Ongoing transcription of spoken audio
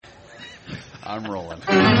I'm rolling. You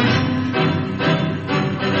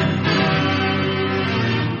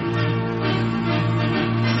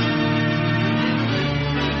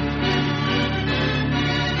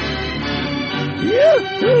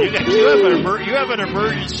have an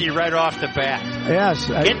emergency right off the bat. Yes.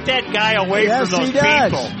 Get that guy away from those he does.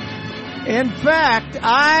 people. In fact,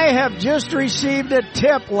 I have just received a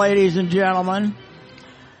tip, ladies and gentlemen.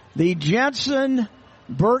 The Jensen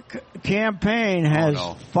Burke campaign has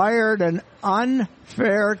fired an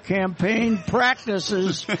unfair campaign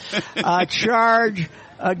practices charge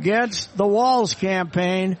against the Walz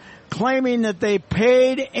campaign, claiming that they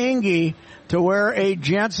paid Inge to wear a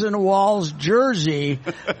Jensen Walz jersey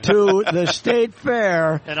to the state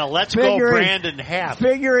fair. And a Let's Go Brandon hat.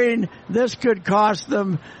 Figuring this could cost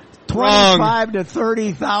them 25 to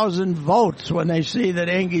 30,000 votes when they see that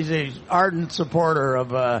Inge's an ardent supporter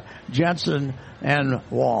of Jensen and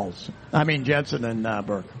Walz. I mean Jensen and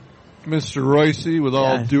Burke. Mr. Royce, with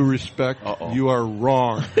all due respect, you are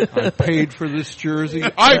wrong. I paid for this jersey.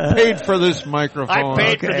 I paid for this microphone. I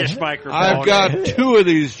paid for this microphone. I've got 2 of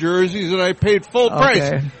these jerseys, and I paid full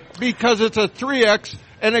price because it's a 3X,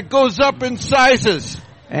 and it goes up in sizes.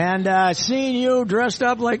 And seeing you dressed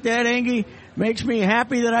up like that, Inge, makes me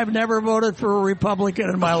happy that I've never voted for a Republican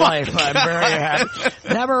in my life. I'm very happy.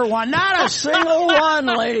 Never one. Not a single one,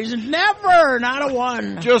 ladies. Never. Not a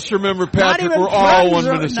one. Just remember, Patrick, we're all one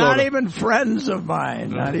Minnesota. Not even friends of mine.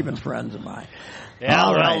 No. Not even friends of mine. Yeah,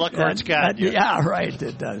 all right. Look where it's got you. Yeah, right.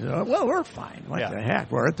 It does. Well, we're fine. What the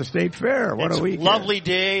heck? We're at the state fair. What do we care? Lovely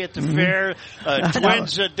day at the fair.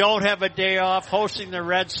 Twins don't have a day off, hosting the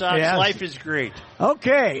Red Sox. Yes. Life is great.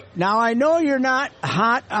 Okay. Now, I know you're not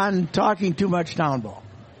hot on talking too much town ball,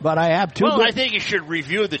 but I have two. Well, I think you should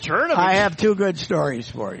review the tournament. I have 2 good stories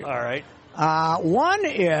for you. All right. One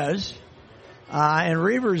is, and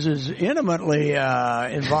Reavers is intimately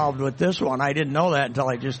involved with this one. I didn't know that until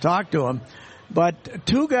I just talked to him. But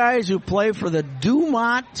 2 guys who play for the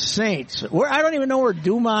Dumont Saints. I don't even know where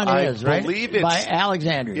Dumont is, right? I believe it's by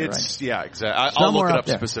Alexandria, right? Yeah, exactly. I'll look it up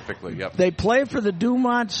specifically. Yep. They play for the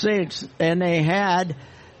Dumont Saints, and they had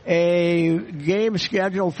a game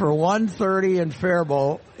scheduled for 1:30 in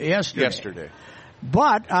Faribault yesterday.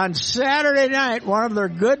 But on Saturday night, one of their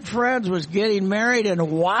good friends was getting married in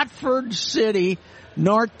Watford City,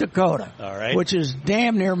 North Dakota, which is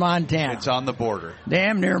damn near Montana. It's on the border.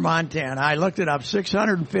 Damn near Montana. I looked it up,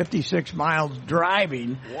 656 miles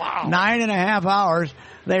driving. Wow. 9.5 hours.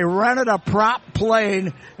 They rented a prop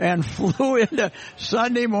plane and flew into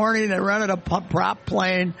Sunday morning. They rented a prop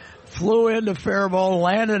plane, flew into Faribault,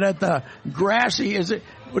 landed at the grassy,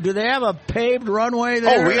 do they have a paved runway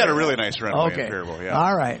there? Oh, we got a really nice runway in Faribault, yeah.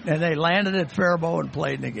 All right. And they landed at Faribault and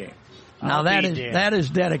played in the game. Now that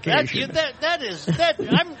is dedication.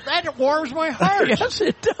 That warms my heart. Yes,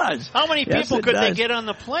 it does. How many people could they get on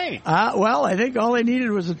the plane? Well, I think all they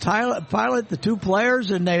needed was a pilot, the 2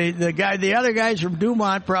 players, and the other guys from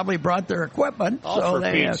Dumont probably brought their equipment. Oh, for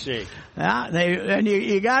Pete's sake! And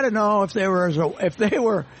you got to know if they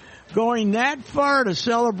were going that far to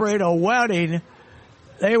celebrate a wedding.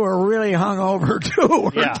 They were really hungover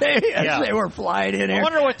too, weren't they? As they were flying in here. I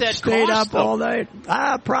wonder what that stayed cost up all night.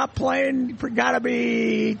 Prop plane got to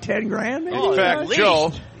be $10,000 maybe. In fact,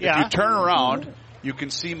 Joe, if you turn around, you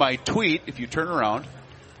can see my tweet. If you turn around,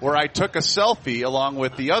 where I took a selfie along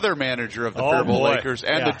with the other manager of the Faribault Lakers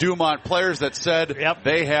and the Dumont players that said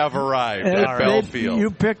they have arrived at Bell Field.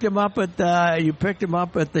 You picked them up at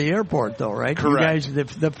the airport, though, right? Correct. You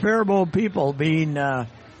guys, the Faribault people being nice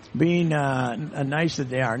that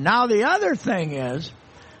they are. Now, the other thing is,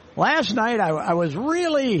 last night I was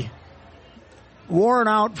really worn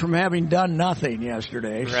out from having done nothing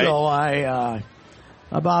yesterday. Right. So I,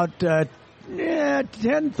 about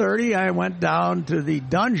 10:30, I went down to the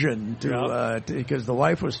dungeon because the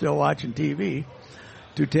wife was still watching TV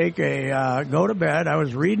to take go to bed. I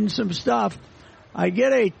was reading some stuff. I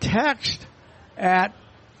get a text at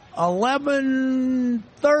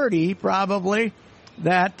 11:30 probably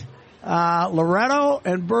that Loretto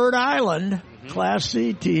and Bird Island Class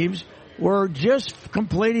C teams were just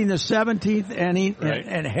completing the 17th inning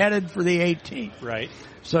and headed for the 18th. Right.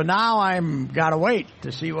 So now got to wait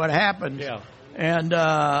to see what happens. Yeah. And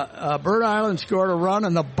Bird Island scored a run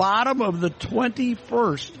in the bottom of the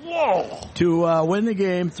 21st. Whoa! To win the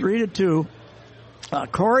game 3-2.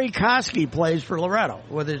 Corey Koski plays for Loretto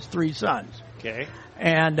with his 3 sons. Okay.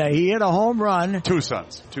 And he hit a home run. 2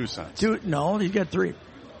 sons. No, he's got 3.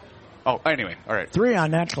 Oh, anyway, all right. 3 on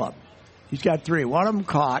that club. He's got 3. One of them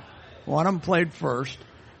caught. One of them played first.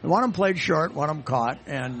 One of them played short. One of them caught.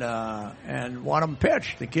 And one of them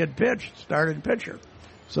pitched. The kid pitched. Started pitcher.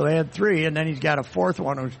 So they had 3, and then he's got a 4th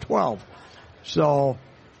one who's 12. So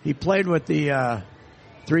he played with the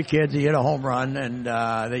 3 kids. He hit a home run, and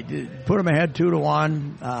they put him ahead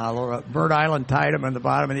 2-1. Bird Island tied him in the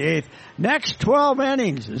bottom of the 8th. Next 12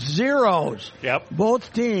 innings, zeros. Yep.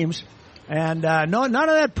 Both teams. And none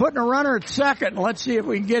of that putting a runner at second. Let's see if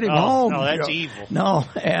we can get him home. No, that's evil. No,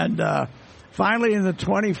 and finally in the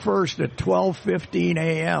 21st at 12:15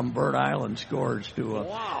 a.m., Bird Island scores to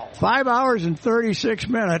 5 hours and 36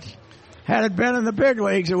 minutes. Had it been in the big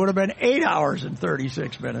leagues, it would have been 8 hours and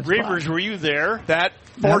 36 minutes. Reavers, were you there? That,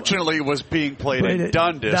 fortunately, was being played in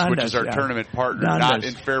Dundas, which is our tournament partner, not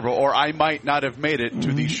in Faribault, or I might not have made it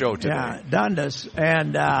to the show today. Yeah, Dundas.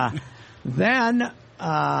 And then,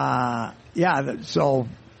 so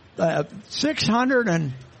 600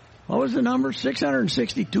 and, what was the number?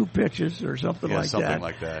 662 pitches or something like that. Something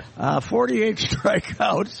like that. 48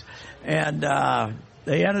 strikeouts. And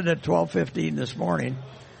they ended at 12:15 this morning.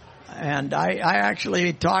 And I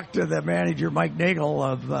actually talked to the manager, Mike Nagel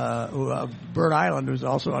of Bird Island, who's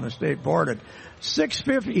also on the state board, at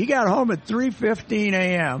 6:50. He got home at 3:15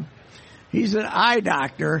 a.m. He's an eye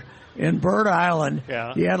doctor in Bird Island.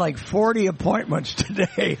 Yeah. He had like 40 appointments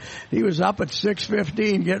today. He was up at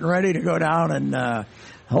 6:15 getting ready to go down, and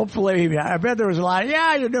hopefully, I bet there was a lot.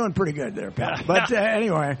 Yeah, you're doing pretty good there, Pat. But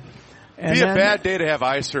anyway. It'd be a bad day to have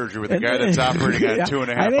eye surgery with a guy that's operating on 2.5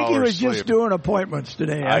 hours. I think he was sleep. just doing appointments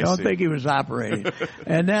today. I don't think he was operating.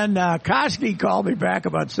 And then Koski called me back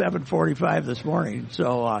about 7:45 this morning.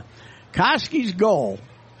 So Koski's goal,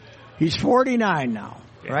 he's 49 now,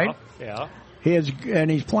 right? Yeah.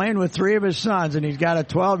 And he's playing with 3 of his sons, and he's got a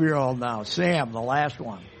 12-year-old now, Sam, the last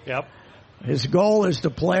one. Yep. His goal is to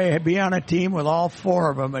be on a team with all 4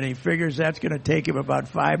 of them, and he figures that's going to take him about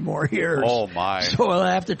 5 more years. Oh, my. So he'll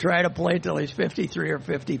have to try to play till he's 53 or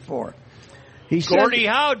 54. Gordie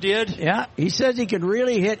Howe did. Yeah, he says he can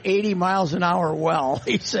really hit 80 miles an hour well.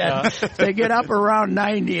 He said they get up around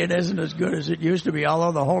 90, it isn't as good as it used to be,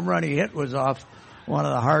 although the home run he hit was off one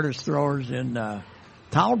of the hardest throwers in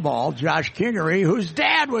town ball, Josh Kingery, whose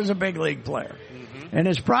dad was a big league player. Mm-hmm. And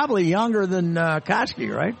is probably younger than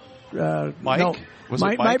Koski, right? Mike? No,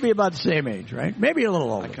 Mike? Might be about the same age, right? Maybe a little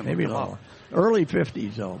older. Maybe a little early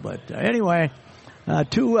 50s, though. But anyway,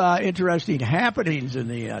 2 interesting happenings in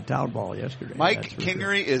the town ball yesterday. Mike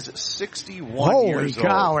Kingery is 61 years old. Holy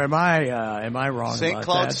cow! Am I wrong? St.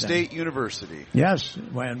 Cloud State University. Yes,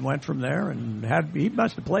 went from there and he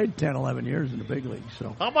must have played 10, 11 years in the big leagues.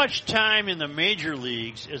 So, how much time in the major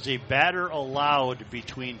leagues is a batter allowed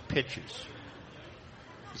between pitches?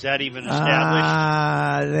 Is that even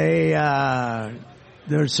established?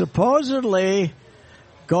 They're supposedly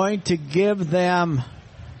going to give them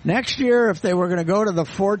next year, if they were going to go to the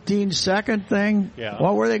 14-second thing. Yeah.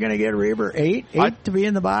 What were they going to get, Reaver? 8 to be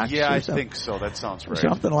in the box? Yeah, I think so. That sounds right.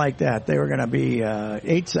 Something like that. They were going to be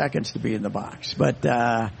 8 seconds to be in the box. But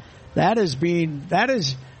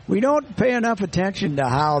we don't pay enough attention to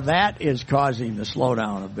how that is causing the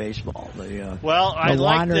slowdown of baseball. I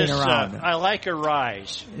like this. I like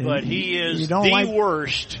Arise, but he is the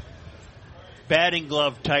worst batting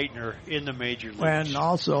glove tightener in the major leagues. And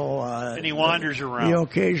also, and he wanders around. The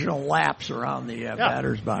occasional lapse around the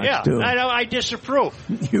batter's box too. Yeah, I disapprove.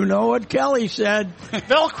 You know what Kelly said?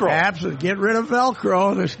 Velcro. Absolutely, get rid of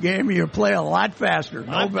Velcro. This game you play a lot faster.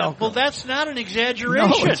 No Velcro. Well, that's not an exaggeration.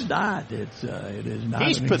 No, it's not. It is not.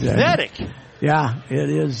 He's pathetic. Yeah, it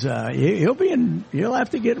is. He'll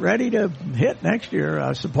have to get ready to hit next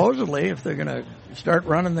year, supposedly, if they're going to start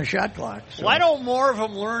running the shot clock. So. Why don't more of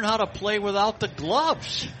them learn how to play without the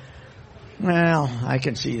gloves? Well, I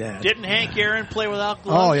can see that. Didn't Hank Aaron play without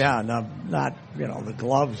gloves? Oh, yeah. No, not, the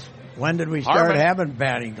gloves. When did we start having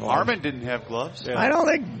batting gloves? Harmon didn't have gloves. Yeah. I don't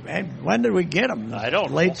think. When did we get them? I don't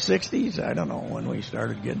know. Late 60s? I don't know when we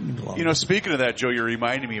started getting gloves. Speaking of that, Joe, you're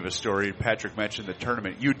reminding me of a story. Patrick mentioned the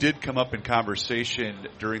tournament. You did come up in conversation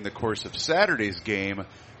during the course of Saturday's game,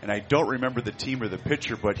 and I don't remember the team or the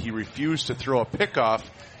pitcher, but he refused to throw a pickoff.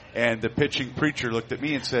 And the pitching preacher looked at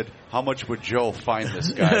me and said, how much would Joe fine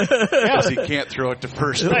this guy? Because he can't throw it to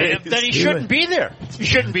first base. Then he shouldn't be there. He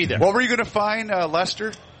shouldn't be there. What were you going to fine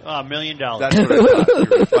Lester? $1 million. That's what I thought. You were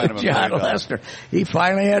going to fine him $1 million. John Lester. He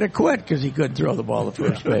finally had to quit because he couldn't throw the ball to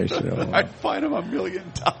first base. I'd fine him $1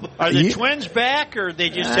 million. Are the Twins back, or they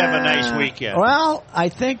just have a nice weekend? Well, I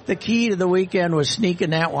think the key to the weekend was sneaking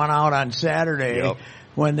that one out on Saturday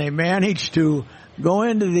when they managed to go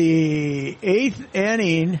into the 8th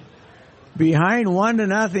inning behind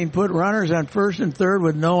 1-0, put runners on first and third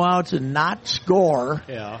with no outs and not score.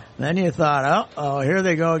 Yeah. Then you thought, here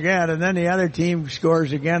they go again. And then the other team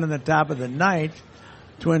scores again in the top of the 9th.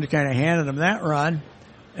 Twins kind of handed them that run.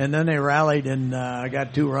 And then they rallied and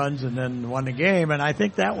got 2 runs and then won the game. And I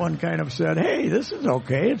think that one kind of said, hey, this is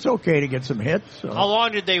okay. It's okay to get some hits. So. How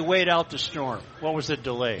long did they wait out the storm? What was the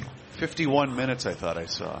delay? 51 minutes, I thought I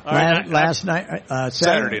saw. Last night?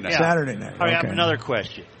 Saturday night. Yeah. Saturday night. I have another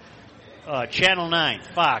question. Channel 9,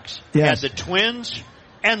 Fox, had the Twins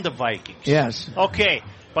and the Vikings. Yes. Okay.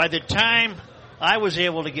 By the time I was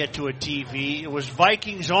able to get to a TV, it was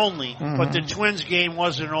Vikings only, but the Twins game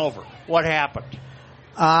wasn't over. What happened?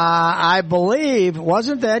 I believe,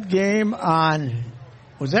 wasn't that game on...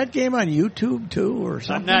 Was that game on YouTube, too, or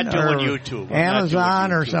something? I'm not doing YouTube.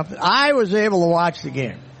 Amazon or something. I was able to watch the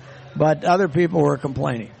game, but other people were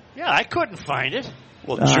complaining. Yeah, I couldn't find it.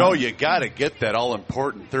 Well, Joe, you got to get that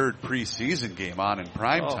all-important third preseason game on in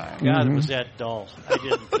prime time. God, it was that dull.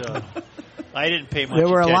 I didn't pay much attention. There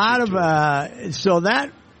were a lot of so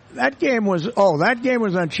that game was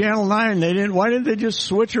on Channel 9. Why didn't they just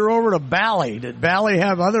switch her over to Bally? Did Bally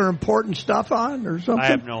have other important stuff on or something? I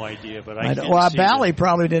have no idea, but Bally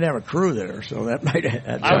probably didn't have a crew there, so that might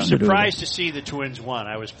have. I was surprised to see the Twins won.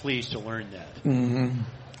 I was pleased to learn that. Mm-hmm.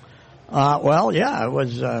 Well, yeah, it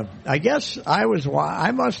was. I guess I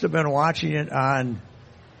must have been watching it on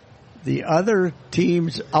the other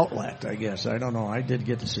team's outlet. I guess I don't know. I did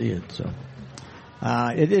get to see it, so.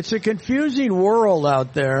 It's a confusing world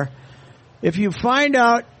out there. If you find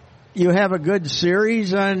out you have a good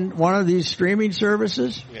series on one of these streaming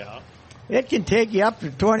services, it can take you up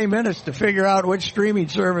to 20 minutes to figure out which streaming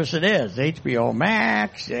service it is. HBO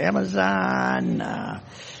Max, Amazon,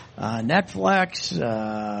 Netflix,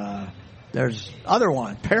 there's other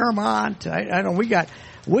one, Paramount. I don't. We got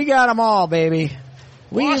them all, baby.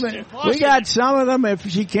 We got some of them. If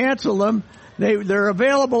she canceled them. They're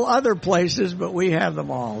available other places, but we have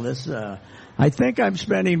them all. I think I'm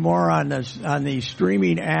spending more on these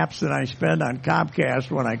streaming apps than I spend on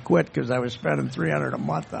Comcast when I quit because I was spending $300 a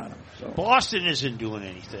month on them. So. Boston isn't doing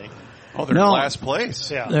anything. Oh, they're in last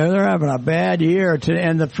place. Yeah, they're having a bad year.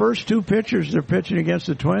 And the first 2 pitchers they're pitching against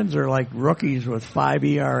the Twins are like rookies with 5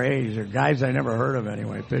 ERAs, or guys I never heard of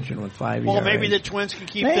anyway, pitching with 5 ERAs. Well, maybe the Twins can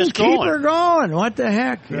keep this going. Keep her going. What the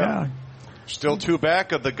heck? Yeah. Still 2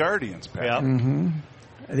 back of the Guardians, Pat. Yep. Mm-hmm.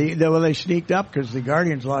 They sneaked up because the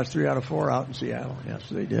Guardians lost 3 out of 4 out in Seattle. Yes,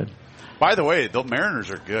 they did. By the way, the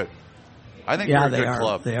Mariners are good. I think they're a good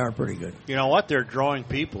club. They are pretty good. You know what? They're drawing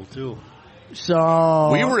people, too. So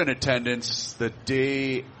we were in attendance the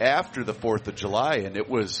day after the 4th of July, and it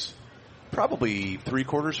was probably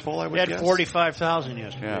 3/4 full, I would guess. We had 45,000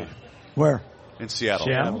 yesterday. Yeah. Where? In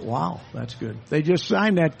Seattle. Wow, that's good. They just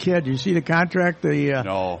signed that kid. You see the contract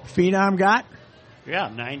Phenom got? Yeah,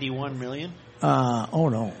 $91 million. No.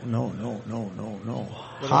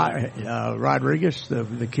 Rodriguez,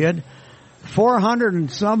 the kid, 400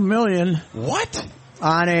 and some million. What?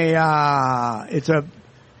 On it's a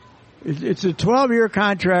 12-year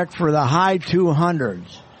contract for the high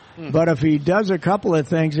 200s. But if he does a couple of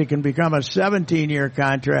things, it can become a 17-year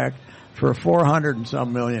contract for $400 and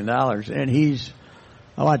some million. And he's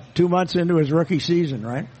 2 months into his rookie season,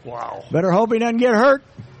 right? Wow. Better hope he doesn't get hurt.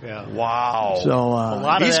 Yeah. Wow. So a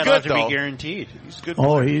lot of that ought to be guaranteed. He's good.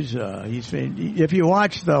 Oh, he's if you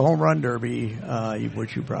watch the home run derby,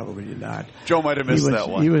 which you probably did not. Joe might have missed that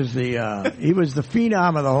one. He was the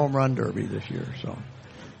phenom of the home run derby this year. So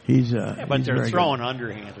he's but they're throwing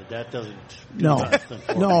underhanded. That doesn't.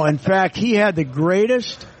 No. In fact, he had the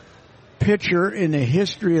greatest pitcher in the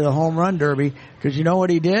history of the home run derby because you know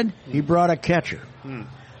what he did? He brought a catcher.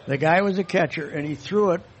 The guy was a catcher, and he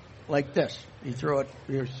threw it like this. He threw it.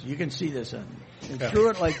 You can see this. He threw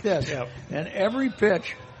it like this, and every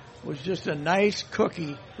pitch was just a nice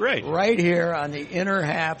cookie right here on the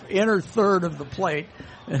inner third of the plate,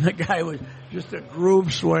 and the guy was just a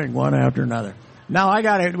groove swing one after another. Now we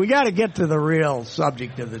got to get to the real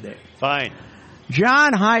subject of the day. Fine.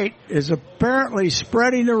 John Haidt is apparently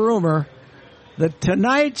spreading the rumor that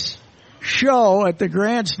tonight's show at the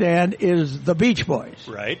grandstand is the Beach Boys.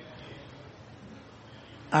 Right.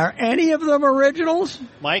 Are any of them originals?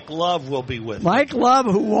 Mike Love will be with Mike Love,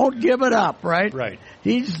 who won't give it up, right? Right.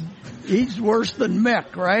 He's worse than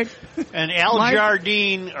Mick, right? And Al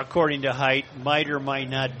Jardine, according to Haidt, might or might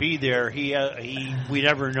not be there. We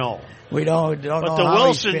never know. We don't know.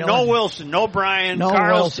 But no Wilson, no Brian, no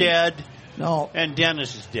Carl's Wilson. Dead. No. And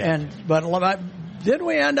Dennis is dead. Didn't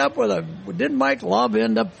we end up didn't Mike Love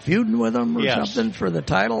end up feuding with him or something for the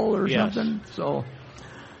title or something? So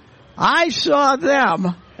I saw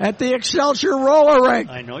them at the Excelsior roller rink.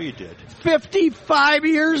 I know you did. 55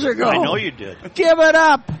 years ago. I know you did. Give it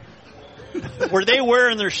up. Were they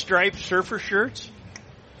wearing their striped surfer shirts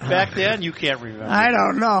back then? You can't remember. I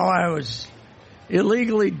don't know.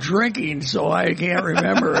 illegally drinking, so I can't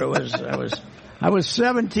remember. I was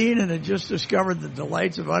 17 and had just discovered the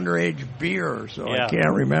delights of underage beer, so I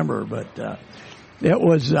can't remember. But it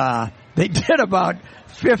was they did about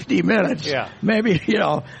 50 minutes. Yeah. Maybe,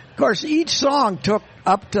 of course, each song took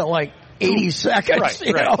up to like 80 seconds,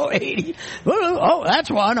 right. 80. Oh,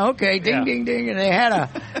 that's one. Okay. Ding, ding, ding. And they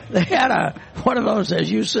had one of those,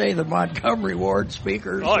 as you say, the Montgomery Ward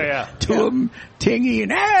speakers. Oh, yeah. To them, tingy,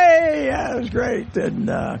 and hey, yeah, it was great. And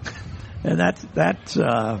that's,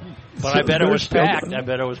 but I bet it was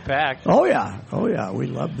packed. Oh yeah. We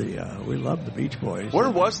loved the Beach Boys.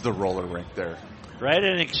 Where was the roller rink there? Right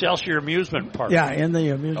in Excelsior Amusement Park. Yeah, in the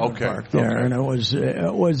amusement park there, and it was the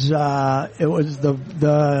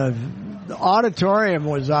auditorium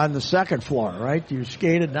was on the second floor, right? You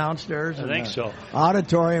skated downstairs. I think so.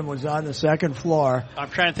 Auditorium was on the second floor.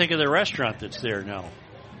 I'm trying to think of the restaurant that's there now.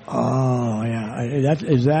 Oh yeah,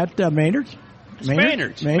 is that Maynard's?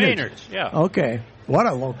 Maynard's, yeah. Okay, what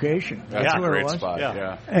a location. That's a great spot.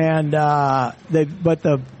 Yeah. And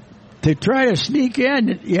to try to sneak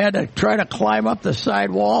in, you had to try to climb up the side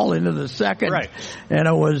wall into the second. Right. And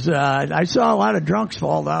it was, I saw a lot of drunks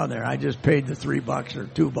fall down there. I just paid the $3 or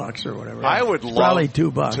 $2 or whatever. I would probably love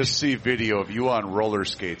 $2 to see video of you on roller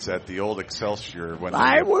skates at the old Excelsior. We're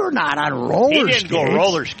not on roller skates. He didn't go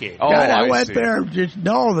roller skate. Oh, I went there.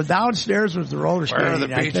 The downstairs was the roller skating. Where are the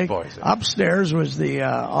Beach Boys? Upstairs was the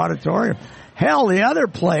auditorium. Hell, the other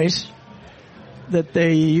place that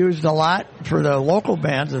they used a lot for the local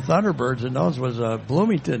bands, the Thunderbirds, and those was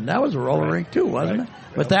Bloomington. That was a roller rink too, wasn't it?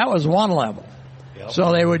 But that was one level. Yep.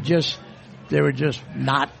 So they would just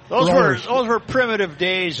not. Those were primitive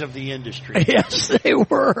days of the industry. Yes, they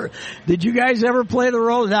were. Did you guys ever play the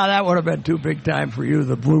roller? No, that would have been too big time for you,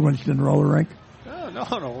 the Bloomington roller rink.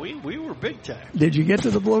 No, we were big time. Did you get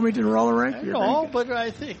to the Bloomington roller rink? No, but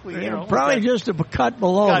I think we probably just a cut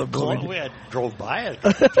below the Bloomington. We drove by it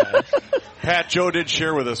a couple times. Pat, Joe did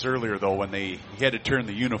share with us earlier, though, when he had to turn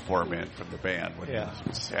the uniform in from the band when he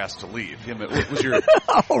was asked to leave. What was your...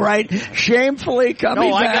 All right. Shamefully coming back.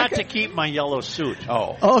 No, I got to keep my yellow suit.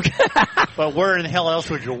 Oh. Okay. But where in the hell else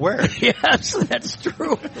would you wear it? Yes, that's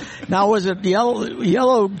true. Now, was it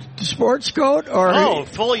yellow sports coat? Or no,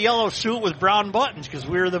 full yellow suit with brown buttons because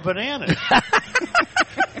we were the Bananas.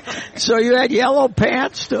 So you had yellow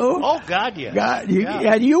pants, too? Oh, God, yeah.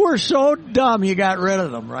 And you were so dumb you got rid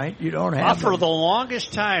of them, right? You don't have them. For the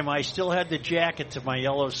longest time, I still had the jacket to my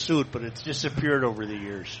yellow suit, but it's disappeared over the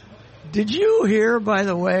years. Did you hear, by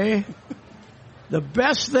the way, the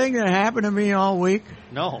best thing that happened to me all week?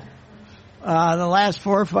 No. The last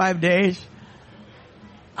 4 or 5 days?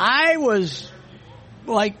 I was,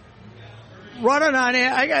 like, running on it.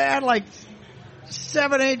 I had, like,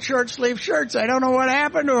 7, 8 short sleeve shirts. I don't know what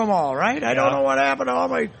happened to them all, right? I don't know what happened to all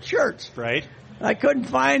my shirts. Right. I couldn't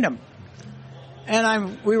find them.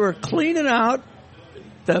 And we were cleaning out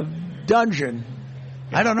the dungeon.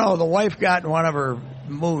 Yeah. I don't know, the wife got in one of her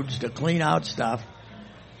moods to clean out stuff.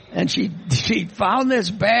 And she found this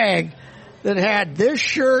bag that had this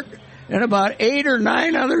shirt and about 8 or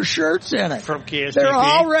 9 other shirts in it. From KSTP? They're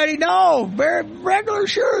already, very regular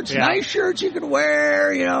shirts, nice shirts you could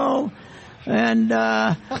wear, And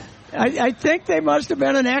I think they must have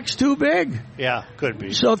been an X too big. Yeah, could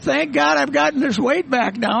be. So thank God I've gotten this weight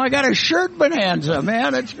back now. I got a shirt bonanza,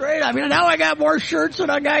 man. It's great. I mean, now I got more shirts than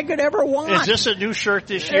a guy could ever want. Is this a new shirt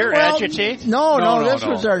this year, Agitate? No, this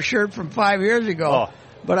was our shirt from 5 years ago. Oh.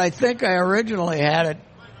 But I think I originally had it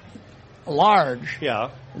large.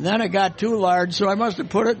 Yeah. And then it got too large, so I must have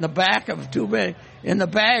put it in the back of too big. In the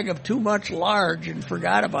bag of too much large and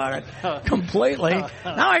forgot about it completely.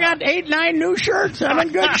 Now I got 8, 9 new shirts. I'm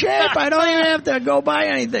in good shape. I don't even have to go buy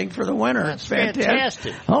anything for the winter. That's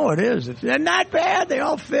fantastic. Oh, it is. They're not bad. They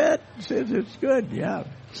all fit. It's good, yeah.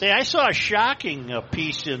 See, I saw a shocking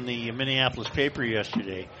piece in the Minneapolis paper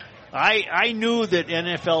yesterday. I knew that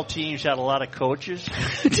NFL teams had a lot of coaches.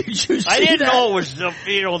 Did you see I didn't know it was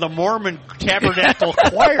the Mormon Tabernacle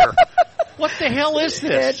Choir. What the hell is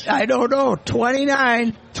this? I don't know.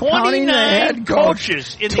 29 head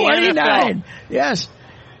coaches in 29. The NFL. Yes.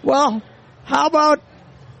 Well, how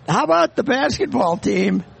about the basketball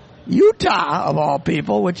team, Utah of all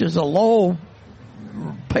people, which is a low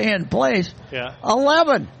paying place. Yeah.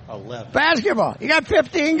 11. 11. Basketball. You got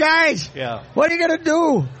 15 guys. Yeah. What are you going to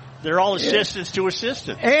do? They're all assistants to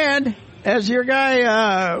assistants. And as your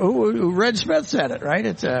guy, who Red Smith said it, right?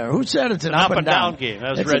 It's who said it's an up and down game?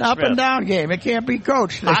 That was it's Red an up Smith. And down game. It can't be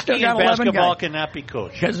coached. They Hockey still got and 11 basketball guys. Cannot be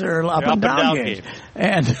coached because they're up and down games.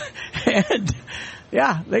 And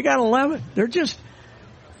yeah, they got 11.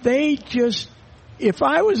 They just. If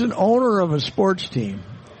I was an owner of a sports team,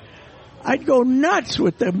 I'd go nuts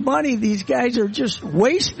with the money these guys are just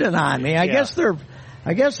wasting on me. I guess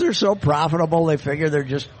they're so profitable they figure they're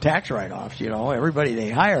just tax write-offs, everybody they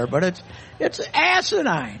hire, but it's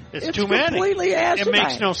asinine. It's too many. Completely asinine. It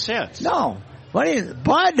makes no sense. No.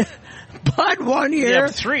 Bud 1 year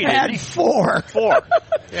had 4. 4.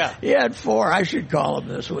 Yeah. He had 4. I should call him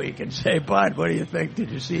this week and say, Bud, what do you think?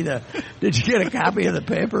 Did you get a copy of the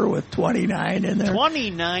paper with 29 in there?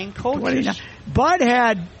 29 coaches. 29. Bud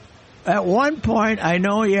had, at one point, I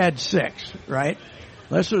know he had 6, right?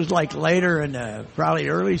 This was like later in the probably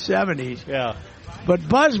early 70s. Yeah. But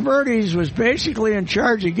Buzz Murdy's was basically in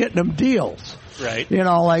charge of getting them deals. Right.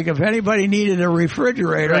 Like if anybody needed a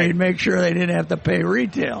refrigerator, he'd make sure they didn't have to pay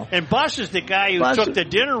retail. And Buzz is the guy who took the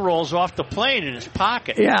dinner rolls off the plane in his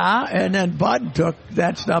pocket. Yeah, and then Bud took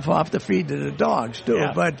that stuff off to feed to the dogs, too.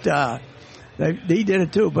 Yeah. But he did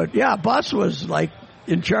it, too. But, yeah, Buzz was, like,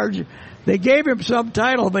 in charge. They gave him some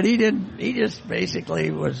title, but he didn't. He just basically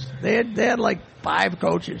was. They had like 5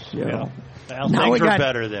 coaches, Well, now things are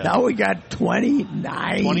better then. Now we got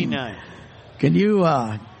 29. 29. Can you,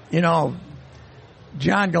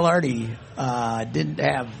 John Gagliardi didn't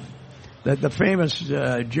have the famous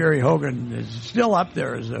Jerry Hogan is still up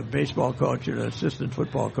there as a baseball coach and an assistant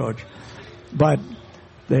football coach, but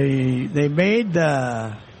they made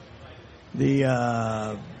the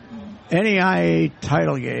NAIA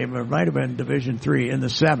title game, or it might have been Division III in the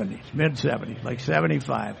 70s, mid-70s, like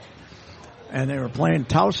 75, and they were playing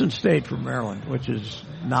Towson State from Maryland, which is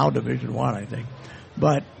now Division I, I think,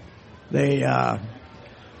 but they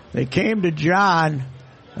came to John,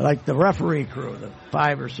 like the referee crew, the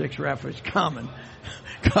 5 or 6 referees come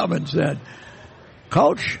and said,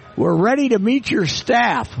 Coach, we're ready to meet your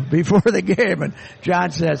staff before the game. And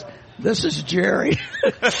John says, this is Jerry.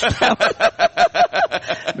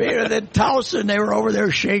 Maybe then Towson, they were over there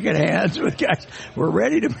shaking hands with guys. We're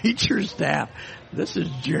ready to meet your staff. This is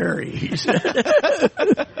Jerry, he said.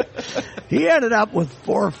 He ended up with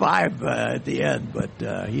 4 or 5 at the end, but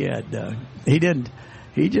he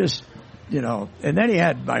just, and then he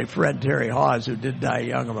had my friend Terry Hawes, who did die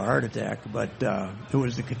young of a heart attack, but who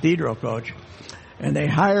was the Cathedral coach. And they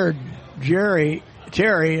hired Terry,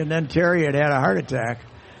 and then Terry had a heart attack.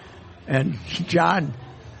 And John,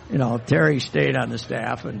 Terry stayed on the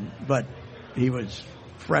staff, but he was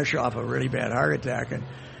fresh off a really bad heart attack. And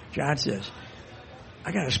John says,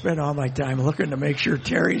 I got to spend all my time looking to make sure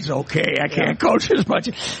Terry's okay. I can't coach as much.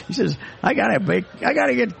 He says, I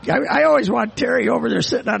always want Terry over there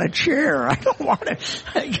sitting on a chair. I don't want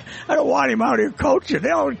him out here coaching.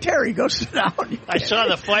 Terry, go sit down. I saw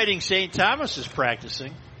the Fighting St. Thomas is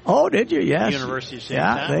practicing. Oh, did you? Yes. University of St.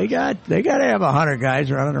 Thomas. Yeah, they got to have 100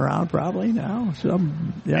 guys running around probably now.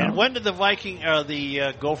 And when did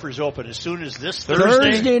the Gophers open? As soon as this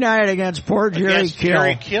Thursday night against poor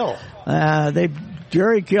Jerry Kill.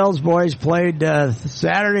 Jerry Kill's boys played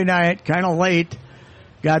Saturday night, kind of late.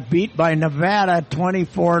 Got beat by Nevada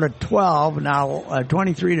 24-12. Now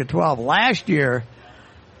 23-12. Last year,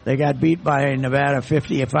 they got beat by Nevada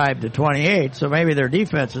 55-28. So maybe their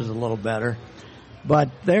defense is a little better. But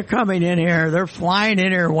they're coming in here. They're flying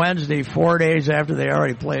in here Wednesday, 4 days after they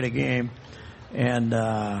already played a game, and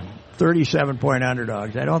 37-point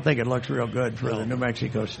underdogs. I don't think it looks real good for the New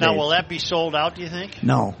Mexico State. Now, will that be sold out, do you think?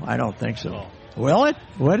 No, I don't think so. Oh. Will it?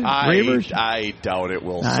 Reavers? I doubt it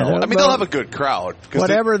will sell. They'll have a good crowd.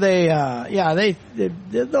 Whatever they'll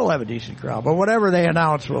have a decent crowd. But whatever they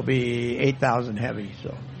announce will be 8,000 heavy.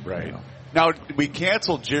 So right. Now, we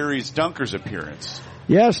canceled Jerry's Dunkers appearance.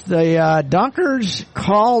 Yes, the Dunkers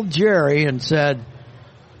called Jerry and said,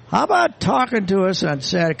 how about talking to us on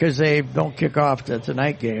Saturday, because they don't kick off the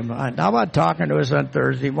tonight game. How about talking to us on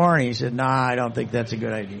Thursday morning? He said, I don't think that's a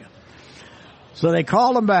good idea. So they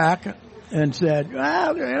called him back and said,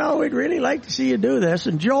 well, we'd really like to see you do this.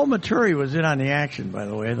 And Joel Maturi was in on the action, by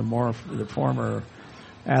the way, the former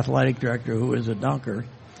athletic director who is a Dunker.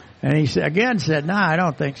 And he said, I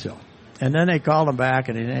don't think so. And then they called him back,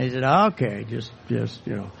 and he said, okay, just.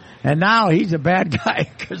 And now he's a bad guy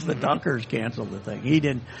because the Dunkers canceled the thing. He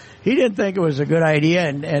didn't think it was a good idea,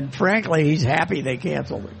 and frankly, he's happy they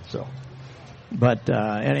canceled it. So, but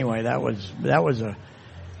anyway, that was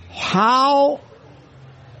how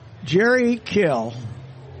Jerry Kill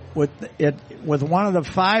with one of the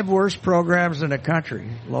 5 worst programs in the country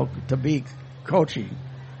to be coaching,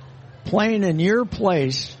 playing in your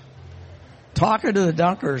place, talking to the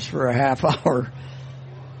Dunkers for a half hour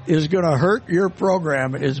is going to hurt your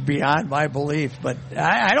program is beyond my belief. But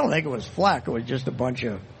I don't think it was Fleck. It was just a bunch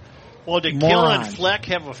of did morons. Kill and Fleck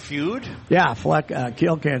have a feud? Yeah, Fleck,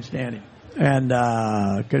 Kill can't stand him. And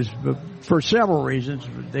because for several reasons,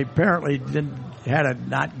 they apparently didn't had a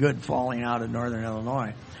not good falling out in Northern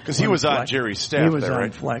Illinois. Because he was on Jerry's staff. He was there, on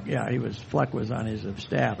right? Fleck. Yeah, Fleck was on his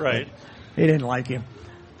staff. Right. He didn't like him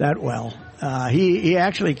that well. He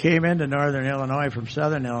actually came into Northern Illinois from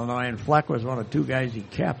Southern Illinois, and Fleck was one of 2 guys he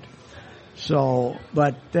kept. So,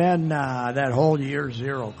 but then that whole year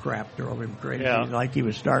 0 crap drove him crazy. Yeah. Like he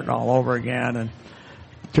was starting all over again, and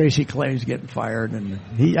Tracy Clay's getting fired, and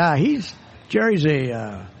Jerry's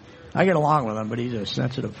I get along with him, but he's a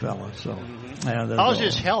sensitive fella. So, how's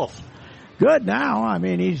his health? Good now. I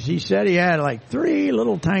mean, he said he had like 3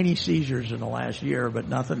 little tiny seizures in the last year, but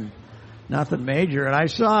nothing major. And I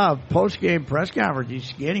saw a post-game press conference. He's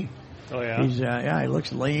skinny. Oh yeah. He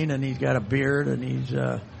looks lean, and he's got a beard, and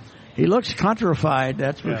he looks countrified.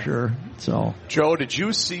 That's for sure. So, Joe, did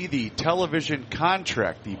you see the television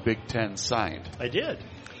contract the Big Ten signed? I did.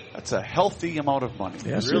 That's a healthy amount of money.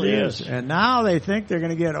 Yes, it really is. And now they think they're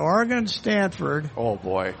going to get Oregon, Stanford. Oh,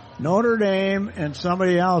 boy. Notre Dame, and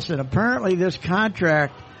somebody else. And apparently this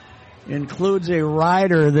contract includes a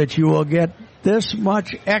rider that you will get this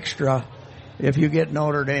much extra if you get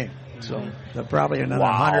Notre Dame. So probably another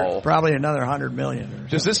 $100 million.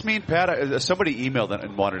 Does this mean, Pat? Somebody emailed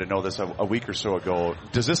and wanted to know this a week or so ago.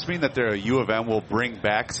 Does this mean that the U of M will bring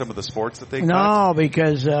back some of the sports that they cut? No,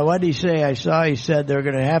 because what did he say? He said they're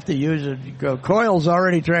going to have to use it. Coyle's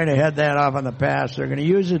already trying to head that off in the past. They're going to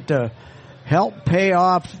use it to help pay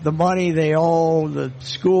off the money they owe the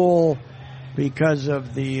school because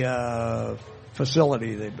of the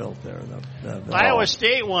facility they built there. Iowa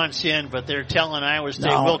State wants in, but they're telling Iowa State,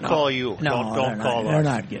 we'll call you. No, don't call us. They're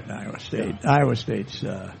not getting Iowa State.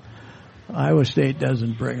 Yeah. Iowa State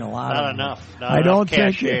doesn't bring a lot. Not of enough. I don't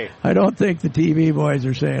think the TV boys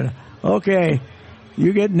are saying, okay,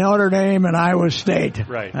 you get Notre Dame and Iowa State.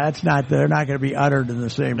 Right. They're not going to be uttered in the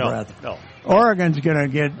same breath. No. Oregon's going to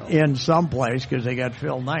get in someplace because they got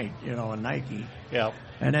Phil Knight, and Nike. Yeah.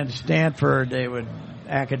 And then Stanford, they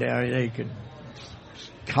could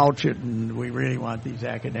couch it, and we really want these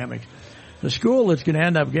academics. The school that's going to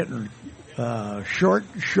end up getting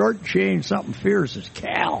short change something fierce is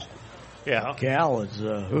Cal. Yeah. Cal is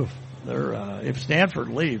if Stanford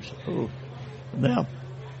leaves,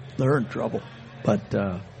 they're in trouble. But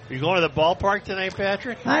you going to the ballpark tonight,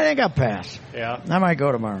 Patrick? I think I'll pass. Yeah. I might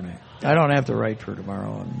go tomorrow night. I don't have to write for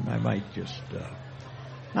tomorrow, and I might just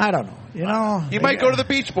I don't know. You might go to the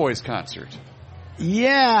Beach Boys concert.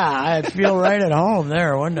 Yeah, I'd feel right at home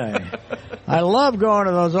there, wouldn't I? I love going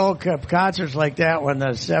to those old concerts like that when the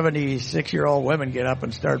 76-year-old women get up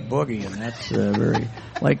and start boogieing. That's very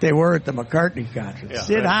like they were at the McCartney concert. Yeah,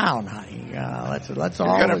 sit down, honey. Let's all.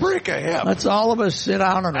 You're gonna break a hip. Let's all of us sit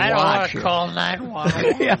down and watch. I don't want to call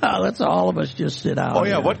 911. Yeah, let's all of us just sit down. Oh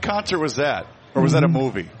yeah, what concert was that? Or was that a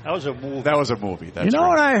movie? That was a movie. That was a movie. That's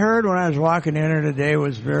what I heard when I was walking in here today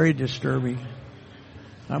was very disturbing.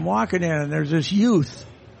 I'm walking in, and there's this youth,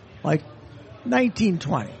 like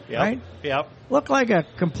 1920, right? Yep. Looked like a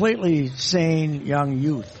completely sane young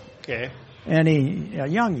youth. Okay. And a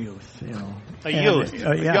young youth, A youth.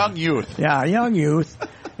 Young youth. Yeah, a young youth.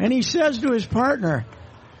 And he says to his partner,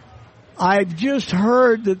 I've just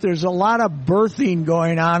heard that there's a lot of birthing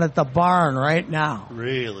going on at the barn right now.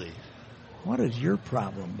 Really? What is your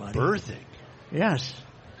problem, buddy? Birthing? Yes.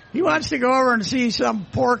 He wants to go over and see some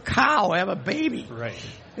poor cow have a baby. Right.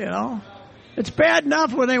 It's bad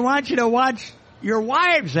enough when they want you to watch your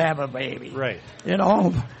wives have a baby. Right.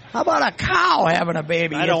 How about a cow having a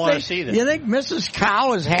baby? I don't want to see that. You think Mrs.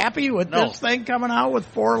 Cow is happy with this thing coming out with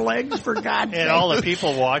 4 legs, for God's sake? And all the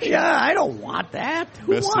people watching? Yeah, I don't want that.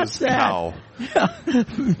 Who wants that? Cow.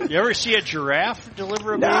 You ever see a giraffe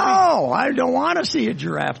deliver a baby? No, I don't want to see a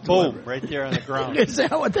giraffe deliver. Boom, right there on the ground. Is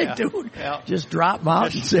that what they do? Yeah. Just drop them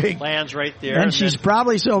out and say. Lands right there. And she's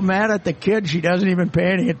probably so mad at the kid she doesn't even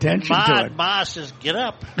pay any attention to it. Ma says, get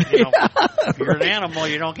up. If you're an animal,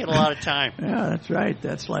 you don't get a lot of time. Yeah, that's right.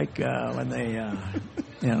 That's like when they,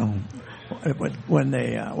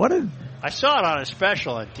 what did... I saw it on a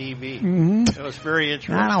special on TV. Mm-hmm. It was very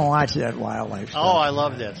interesting. I don't watch that wildlife stuff. Oh, I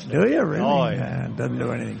love that stuff. Do you really? Oh, yeah. It doesn't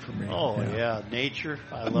do anything for me. Oh, yeah. Nature.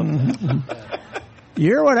 I love that. You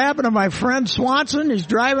hear what happened to my friend Swanson? He's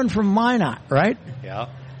driving from Minot, right? Yeah.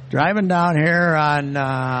 Driving down here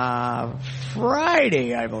on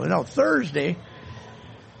Friday, I believe. No, Thursday.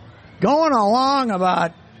 Going along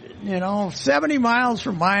about, 70 miles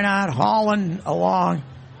from Minot, hauling along.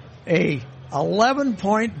 A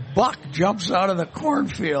 11-point buck jumps out of the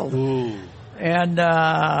cornfield. Ooh. And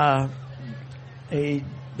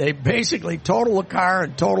they basically total the car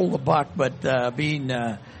and total the buck, but being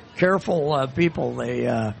careful people, they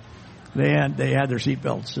had their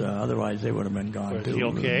seatbelts. Otherwise, they would have been gone too. Is he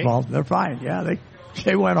okay? They're fine. Yeah,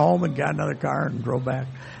 They went home and got another car and drove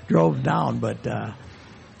down. But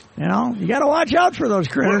you got to watch out for those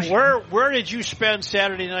critters. Where did you spend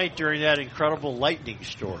Saturday night during that incredible lightning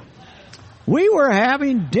storm? We were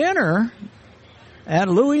having dinner at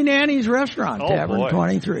Louie Nanny's restaurant, Tavern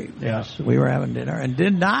 23. Yes, we were having dinner and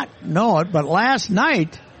did not know it, but last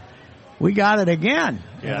night we got it again.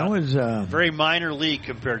 Yeah. It was very minor league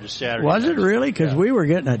compared to Saturday. Was it really? Because we were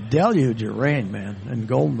getting a deluge of rain, man, in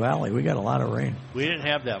Golden Valley. We got a lot of rain. We didn't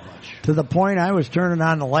have that much. To the point I was turning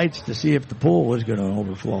on the lights to see if the pool was going to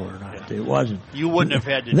overflow or not. It wasn't. You wouldn't have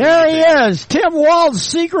had to. There he is, Tim Wald's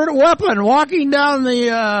secret weapon, walking down the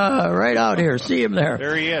right out here. See him there.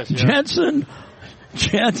 There he is. Yeah.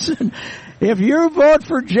 Jensen. If you vote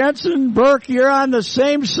for Jensen Burke, you're on the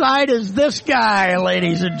same side as this guy,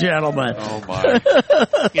 ladies and gentlemen. Oh, my.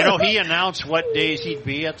 He announced what days he'd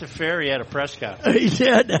be at the fair. He had a press conference. He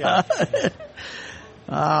did. Yeah.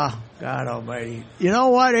 God almighty. You know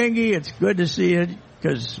what, Ingy? It's good to see you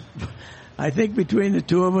because I think between the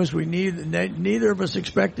two of us, neither of us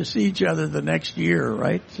expect to see each other the next year,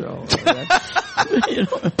 right? So,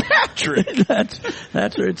 Patrick, that's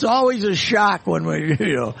it's always a shock when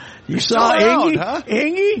you saw Ingy, huh?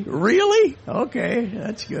 Ingy, really? Okay,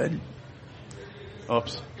 that's good.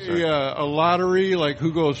 Oops. A lottery, like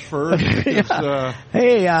who goes first? Yeah.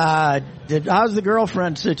 Hey, how's the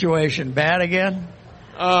girlfriend situation? Bad again?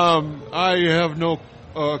 I have no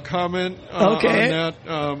comment on that.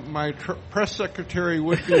 My press secretary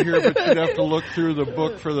would be here, but you'd have to look through the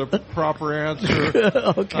book for the proper answer.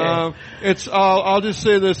 Okay. I'll just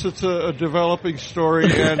say this: it's a developing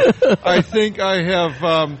story, and I think I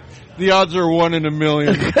have. The odds are 1 in a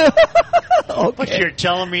million. Okay. But you're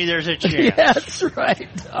telling me there's a chance. Yeah, that's right.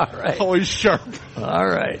 All right. Always sharp. All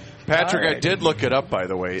right. Patrick, I did look it up, by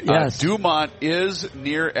the way. Yes. Dumont is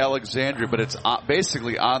near Alexandria, but it's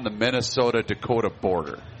basically on the Minnesota-Dakota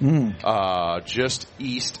border, just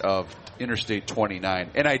east of Interstate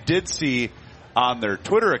 29. And I did see on their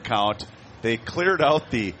Twitter account, they cleared out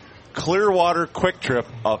the Clearwater Quick Trip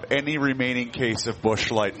of any remaining case of Busch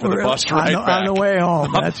Light for the bus ride back. On the way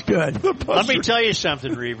home. That's good. Let me tell you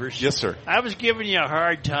something, Reavers. Yes, sir. I was giving you a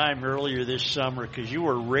hard time earlier this summer because you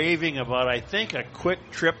were raving about, I think, a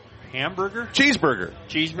Quick Trip hamburger? Cheeseburger.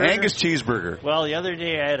 Cheeseburger? Angus cheeseburger. Well, the other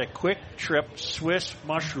day I had a Quick Trip Swiss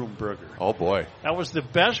mushroom burger. Oh, boy. That was the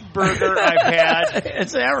best burger I've had.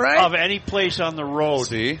 Is that right? Of any place on the road.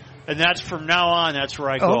 See? And that's from now on, that's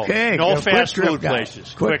where I go. Okay. No fast food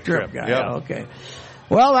places. Quick Trip guy. Yep. Okay.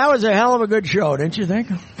 Well, that was a hell of a good show, didn't you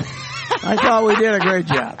think? I thought we did a great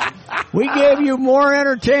job. We gave you more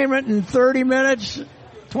entertainment in 30 minutes,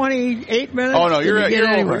 28 minutes. Oh, no, you're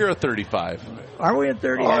at 35. Are we at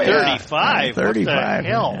 30? Oh, 35? 35. What the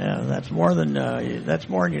hell? Yeah, that's more than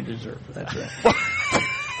you deserve. That's right.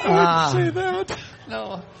 I wouldn't say that.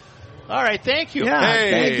 No. All right, thank you. Yeah,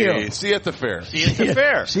 thank you. See you at the fair. See you at the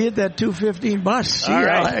fair. See you at that 2:15 bus. See All you.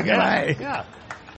 right. Good night. Yeah.